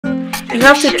You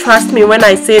have to trust me when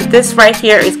I say this right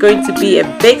here is going to be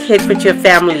a big hit with your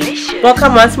family.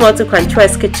 Welcome once more to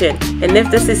Kwanchua's Kitchen. And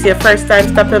if this is your first time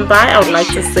stopping by, I would like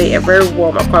to say a very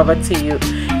warm akwaaba to you.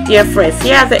 Dear friends,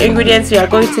 here are the ingredients you are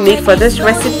going to need for this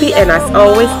recipe, and as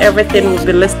always, everything will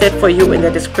be listed for you in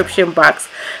the description box.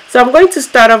 So I'm going to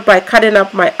start off by cutting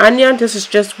up my onion. This is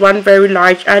just one very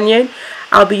large onion.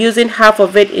 I'll be using half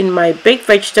of it in my baked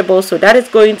vegetables, so that is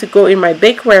going to go in my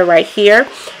bakeware right here,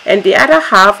 and the other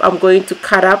half I'm going to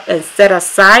cut up and set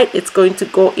aside. It's going to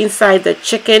go inside the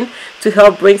chicken to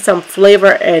help bring some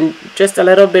flavor and just a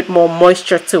little bit more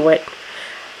moisture to it.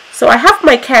 So I have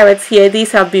my carrots here.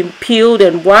 These have been peeled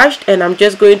and washed, and I'm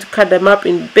just going to cut them up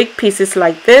in big pieces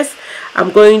like this.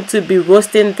 I'm going to be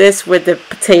roasting this with the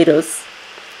potatoes.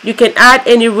 You can add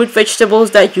any root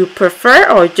vegetables that you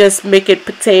prefer, or just make it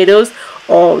potatoes,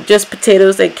 or just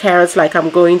potatoes and carrots like I'm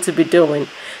going to be doing.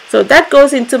 So that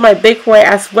goes into my bakeware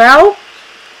as well,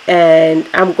 and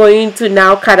I'm going to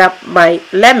now cut up my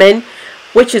lemon,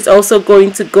 which is also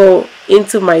going to go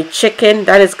into my chicken.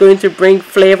 That is going to bring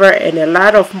flavor and a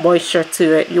lot of moisture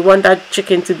to it. You want that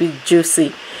chicken to be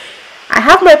juicy. I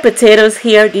have my potatoes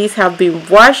here. These have been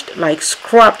washed, like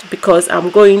scrubbed, because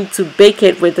I'm going to bake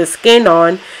it with the skin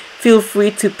on. Feel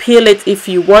free to peel it if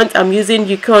you want. I'm using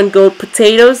Yukon Gold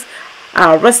potatoes.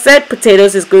 Russet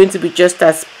potatoes is going to be just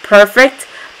as perfect,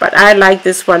 but I like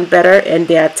this one better, and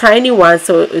they are tiny ones,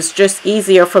 so it's just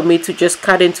easier for me to just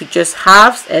cut into just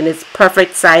halves, and it's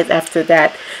perfect size after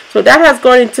that. So that has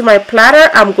gone into my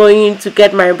platter. I'm going to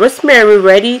get my rosemary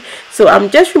ready, so I'm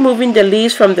just removing the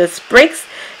leaves from the sprigs,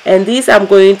 and these I'm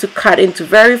going to cut into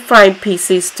very fine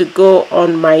pieces to go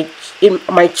on my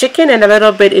chicken and a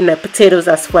little bit in the potatoes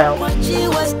as well.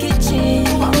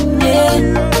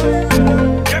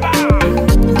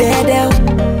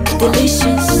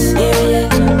 Delicious, yeah, yeah,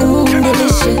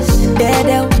 delicious, delicious, yeah,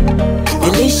 yeah,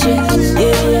 delicious,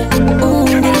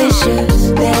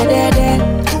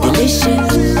 delicious,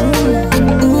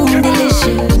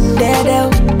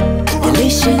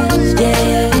 delicious, yeah,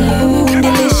 yeah,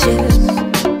 delicious.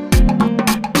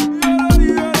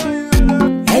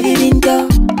 Have you been go?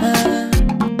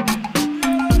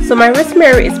 So my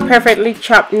rosemary is perfectly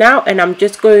chopped now, and I'm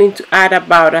just going to add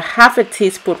about a half a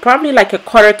teaspoon, probably like a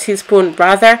quarter teaspoon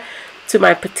rather, to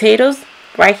my potatoes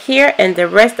right here, and the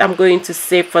rest I'm going to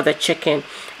save for the chicken.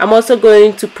 I'm also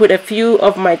going to put a few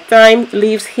of my thyme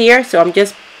leaves here, so I'm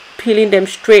just peeling them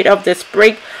straight off the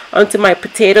sprig onto my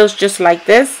potatoes just like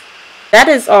this. That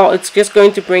is all. It's just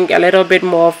going to bring a little bit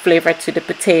more flavor to the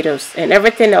potatoes, and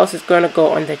everything else is going to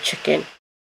go on the chicken.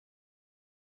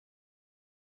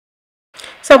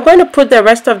 So I'm going to put the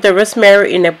rest of the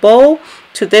rosemary in a bowl.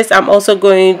 To this I'm also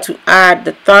going to add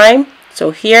the thyme.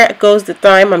 So here goes the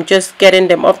thyme. I'm just getting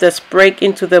them off the sprig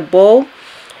into the bowl,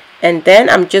 and then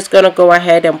I'm just going to go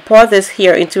ahead and pour this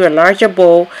here into a larger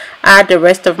bowl. Add the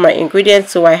rest of my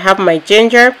ingredients. So I have my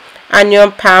ginger,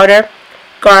 onion powder,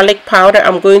 garlic powder.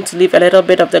 I'm going to leave a little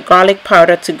bit of the garlic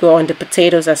powder to go on the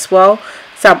potatoes as well.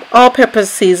 Some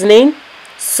all-purpose seasoning,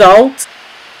 salt,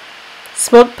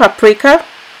 smoked paprika,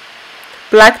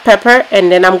 black pepper, and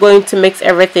then I'm going to mix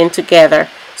everything together.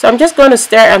 So I'm just going to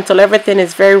stir until everything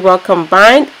is very well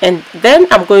combined, and then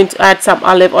I'm going to add some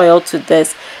olive oil to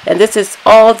this, and this is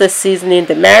all the seasoning,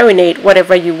 the marinade,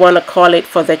 whatever you want to call it,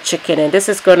 for the chicken, and this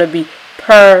is going to be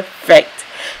perfect.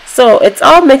 So it's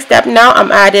all mixed up now.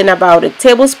 I'm adding about a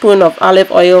tablespoon of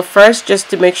olive oil first, just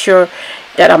to make sure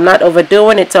that I'm not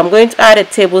overdoing it. So I'm going to add a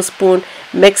tablespoon,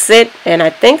 mix it, and I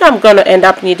think I'm going to end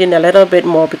up needing a little bit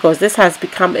more because this has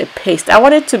become a paste. I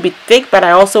want it to be thick, but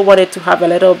I also want it to have a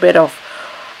little bit of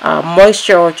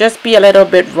moisture, or just be a little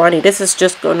bit runny. This is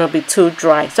just going to be too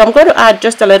dry. So I'm going to add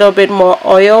just a little bit more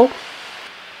oil.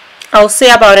 I'll say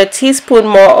about a teaspoon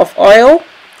more of oil,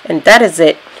 and that is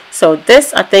it. So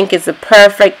this, I think, is a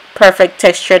perfect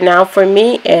texture now for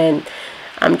me, and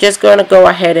I'm just going to go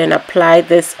ahead and apply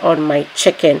this on my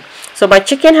chicken. So my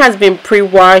chicken has been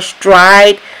pre-washed,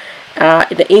 dried.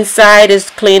 The inside is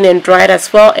clean and dried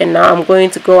as well, and now I'm going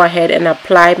to go ahead and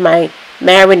apply my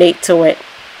marinade to it.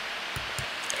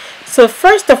 So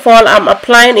first of all, I'm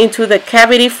applying into the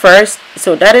cavity first.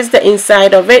 So that is the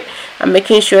inside of it. I'm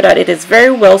making sure that it is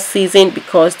very well seasoned,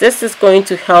 because this is going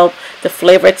to help the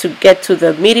flavor to get to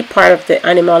the meaty part of the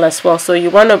animal as well. So you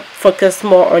want to focus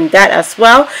more on that as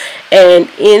well. And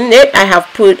in it, I have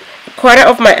put a quarter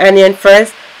of my onion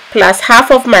first, plus half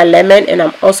of my lemon, and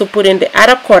I'm also putting the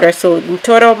other quarter. So in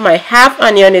total, my half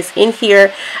onion is in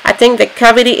here. I think the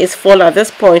cavity is full at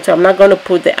this point, so I'm not going to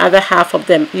put the other half of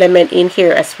the lemon in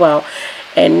here as well.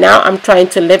 And now I'm trying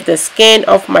to lift the skin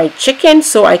off my chicken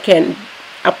so I can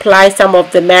apply some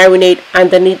of the marinade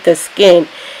underneath the skin.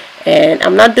 and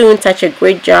I'm not doing such a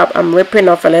great job. I'm ripping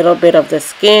off a little bit of the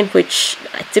skin, which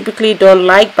I typically don't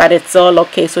like, but it's all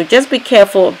okay. So just be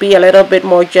careful, be a little bit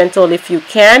more gentle if you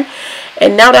can.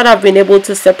 And now that I've been able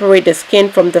to separate the skin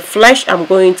from the flesh, I'm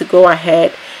going to go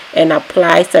ahead and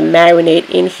apply some marinade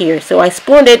in here. So I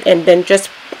spooned it and then just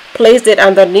placed it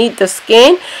underneath the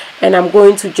skin, and I'm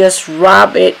going to just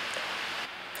rub it.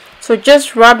 So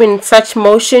just rub in such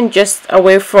motion just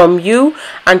away from you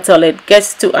until it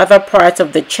gets to other parts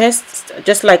of the chest,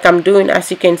 just like I'm doing.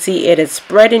 As you can see, it is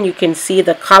spreading. You can see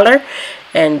the color,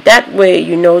 and that way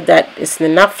you know that it's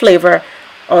enough flavor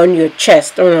on your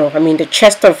chest. Oh no, I mean the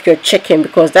chest of your chicken,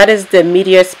 because that is the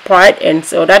meatiest part, and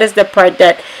so that is the part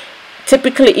that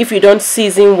typically if you don't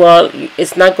season well,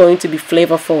 it's not going to be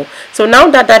flavorful. So now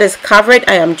that that is covered,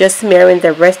 I am just smearing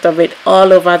the rest of it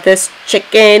all over this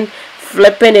chicken,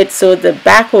 flipping it so the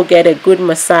back will get a good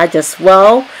massage as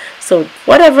well. So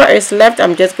whatever is left,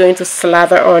 I'm just going to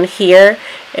slather on here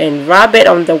and rub it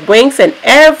on the wings, and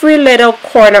every little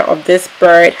corner of this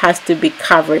bird has to be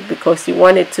covered because you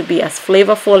want it to be as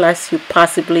flavorful as you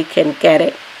possibly can get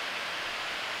it.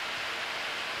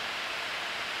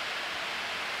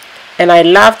 And I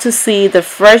love to see the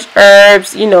fresh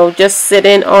herbs, you know, just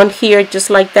sitting on here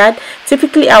just like that.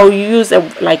 Typically I will use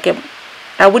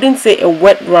I wouldn't say a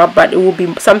wet rub, but it will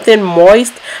be something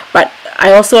moist. But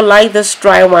I also like this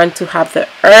dry one to have the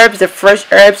herbs, the fresh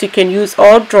herbs. You can use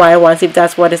all dry ones if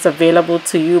that's what is available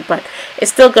to you, but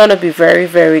it's still gonna be very,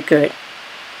 very good.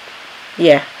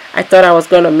 Yeah, I thought I was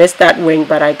gonna miss that wing,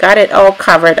 but I got it all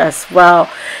covered as well.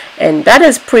 And that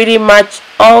is pretty much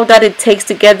all that it takes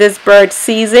to get this bird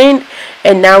seasoned.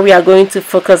 And now we are going to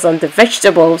focus on the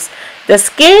vegetables. The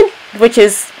skin, which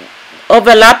is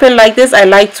overlapping like this, I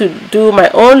like to do my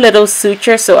own little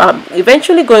suture, so I'm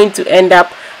eventually going to end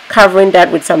up covering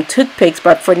that with some toothpicks.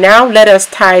 But for now, let us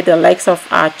tie the legs of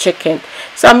our chicken.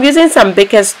 So I'm using some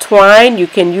baker's twine. You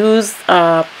can use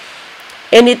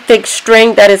any thick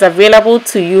string that is available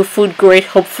to you, food grade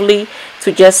hopefully,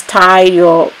 to just tie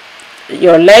your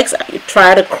legs.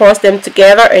 Try to cross them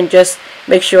together and just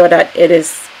make sure that it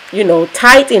is, you know,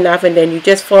 tight enough, and then you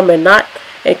just form a knot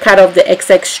and cut off the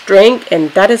excess string,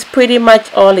 and that is pretty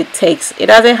much all it takes. It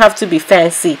doesn't have to be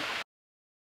fancy.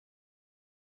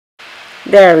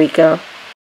 There we go.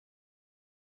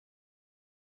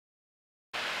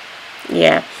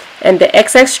 Yeah, and the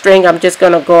excess string, I'm just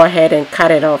gonna go ahead and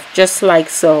cut it off just like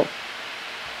so.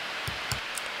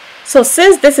 So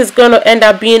since this is going to end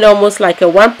up being almost like a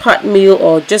one-pot meal,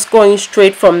 or just going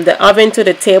straight from the oven to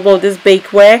the table, this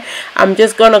bakeware, I'm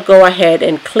just going to go ahead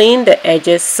and clean the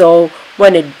edges so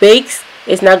when it bakes,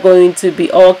 it's not going to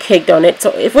be all caked on it.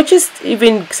 So which is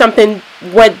even something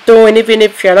worth doing, even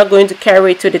if you're not going to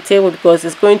carry it to the table, because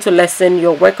it's going to lessen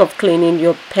your work of cleaning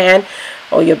your pan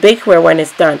or your bakeware when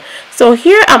it's done. So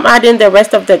here I'm adding the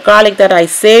rest of the garlic that I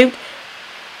saved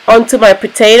onto my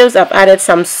potatoes. I've added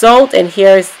some salt, and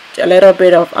here is a little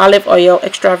bit of olive oil,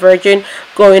 extra virgin,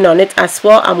 going on it as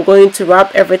well. I'm going to rub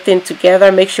everything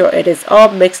together, make sure it is all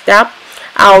mixed up.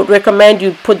 I would recommend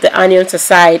you put the onions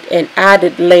aside and add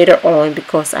it later on,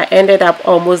 because I ended up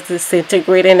almost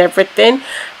disintegrating everything,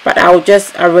 but I'll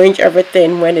just arrange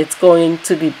everything when it's going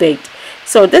to be baked.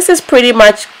 So this is pretty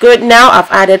much good now. I've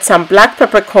added some black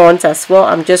peppercorns as well.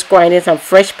 I'm just grinding some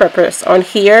fresh peppers on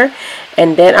here,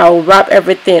 and then I'll rub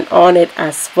everything on it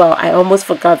as well. I almost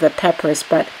forgot the peppers,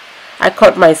 but I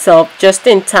caught myself just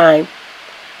in time.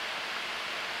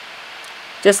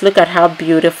 Just look at how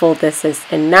beautiful this is.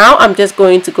 And now I'm just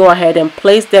going to go ahead and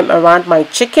place them around my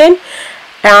chicken.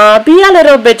 Be a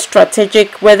little bit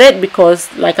strategic with it,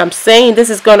 because like I'm saying,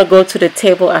 this is going to go to the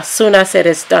table as soon as it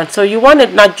is done. So you want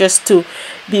it not just to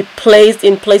be placed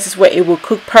in places where it will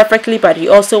cook perfectly, but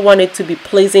you also want it to be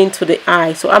pleasing to the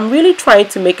eye. So I'm really trying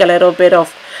to make a little bit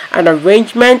of an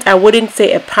arrangement. I wouldn't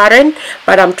say a pattern,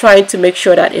 but I'm trying to make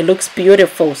sure that it looks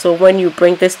beautiful. So when you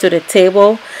bring this to the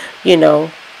table, you know,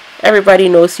 everybody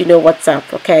knows you know what's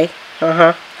up, okay?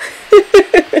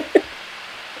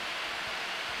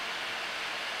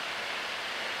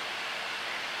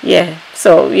 Yeah,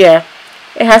 so yeah,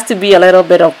 it has to be a little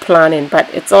bit of planning,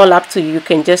 but it's all up to you. You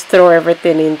can just throw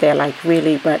everything in there, like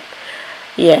really. But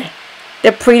yeah,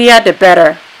 the prettier the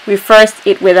better. We first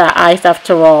eat with our eyes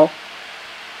after all.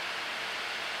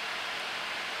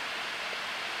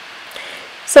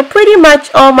 So pretty much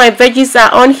all my veggies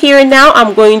are on here now.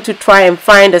 I'm going to try and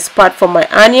find a spot for my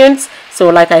onions. So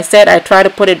like I said, I try to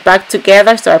put it back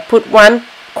together. So I put one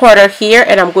quarter here,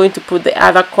 and I'm going to put the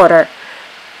other quarter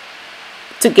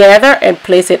together and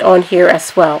place it on here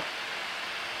as well.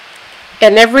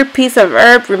 And every piece of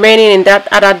herb remaining in that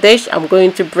other dish, I'm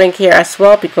going to bring here as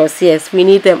well, because yes, we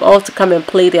need them all to come and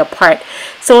play their part.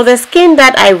 So the skin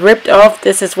that I ripped off,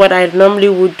 this is what I normally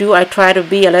would do. I try to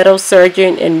be a little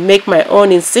surgeon and make my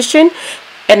own incision.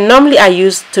 And normally I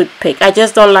use toothpick. I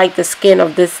just don't like the skin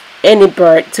of any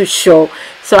bird to show.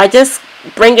 So I just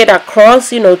bring it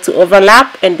across, you know, to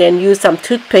overlap, and then use some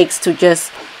toothpicks to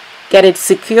just get it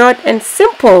secured and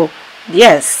simple.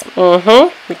 Yes,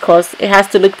 because it has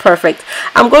to look perfect.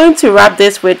 I'm going to wrap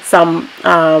this with some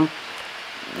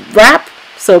wrap,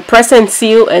 so press and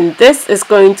seal, and this is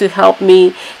going to help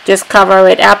me just cover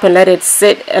it up and let it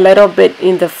sit a little bit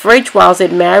in the fridge whilst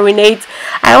it marinates.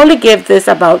 I only give this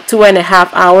about 2.5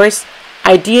 hours.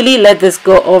 Ideally, let this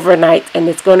go overnight, and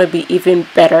it's going to be even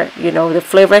better. You know, the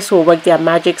flavors will work their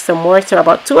magic some more. So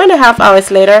about 2.5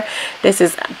 hours later, this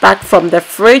is back from the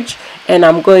fridge, and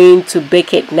I'm going to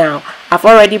bake it now. I've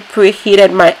already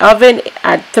preheated my oven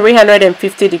at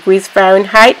 350 degrees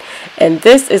Fahrenheit, and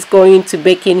this is going to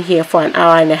bake in here for an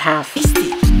hour and a half.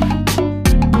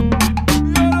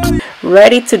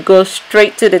 Ready to go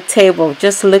straight to the table.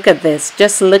 Just look at this.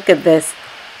 Just look at this.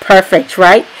 Perfect,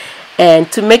 right?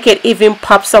 And to make it even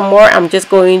pop some more, I'm just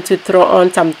going to throw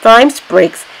on some thyme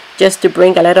sprigs just to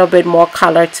bring a little bit more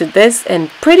color to this. And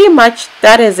pretty much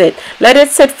that is it. Let it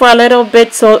sit for a little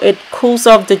bit so it cools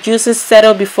off, the juices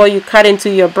settle before you cut into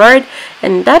your bird.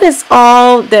 And that is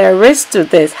all there is to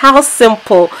this. How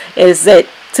simple is it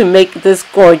to make this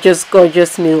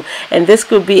gorgeous meal? And this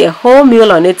could be a whole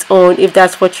meal on its own if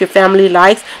that's what your family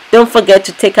likes. Don't forget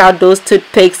to take out those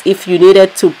toothpicks if you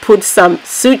needed to put some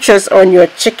sutures on your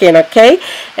chicken, okay?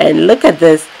 And look at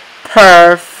this.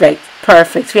 Perfect.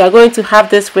 We are going to have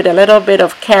this with a little bit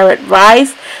of carrot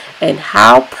rice, and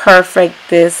how perfect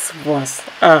this was.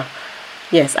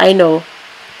 Yes, I know.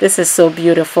 This is so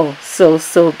beautiful. So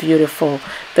beautiful.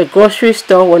 The grocery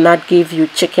store will not give you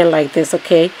chicken like this,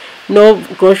 okay? No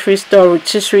grocery store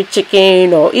rotisserie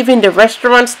chicken, or even the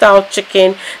restaurant style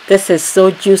chicken. This is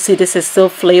so juicy. This is so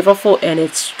flavorful, and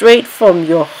it's straight from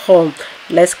your home.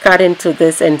 Let's cut into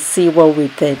this and see what we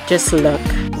did. Just look.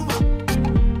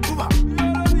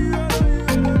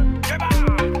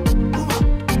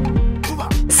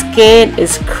 Skin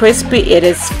is crispy, it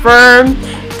is firm,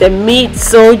 the meat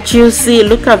so juicy.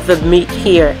 Look at the meat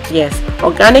here. Yes,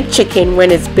 organic chicken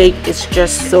when it's baked is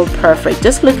just so perfect.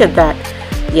 Just look at that.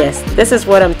 Yes, this is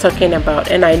what I'm talking about,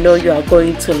 and I know you are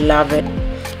going to love it.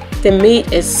 The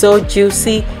meat is so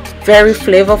juicy, very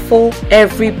flavorful.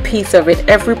 Every piece of it,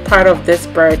 every part of this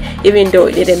bird, even though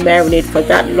it didn't marinate for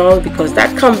that long, because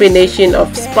that combination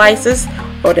of spices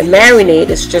or the marinade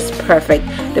is just perfect.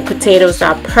 The potatoes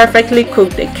are perfectly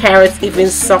cooked, the carrots even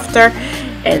softer,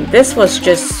 and this was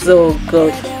just so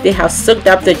good. They have soaked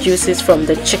up the juices from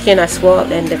the chicken as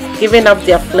well, and they've given up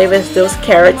their flavors. Those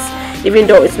carrots, even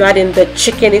though it's not in the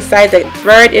chicken, inside the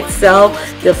bird itself,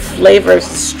 the flavors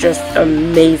is just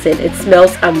amazing. It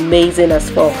smells amazing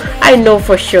as well. I know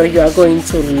for sure you are going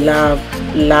to love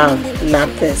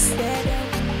this.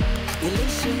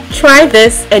 Try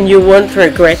this and you won't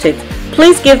regret it.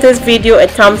 Please give this video a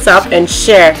thumbs up and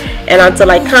share. And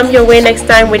until I come your way next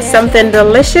time with something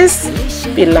delicious,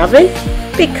 be loving,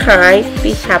 be kind,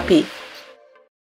 be happy.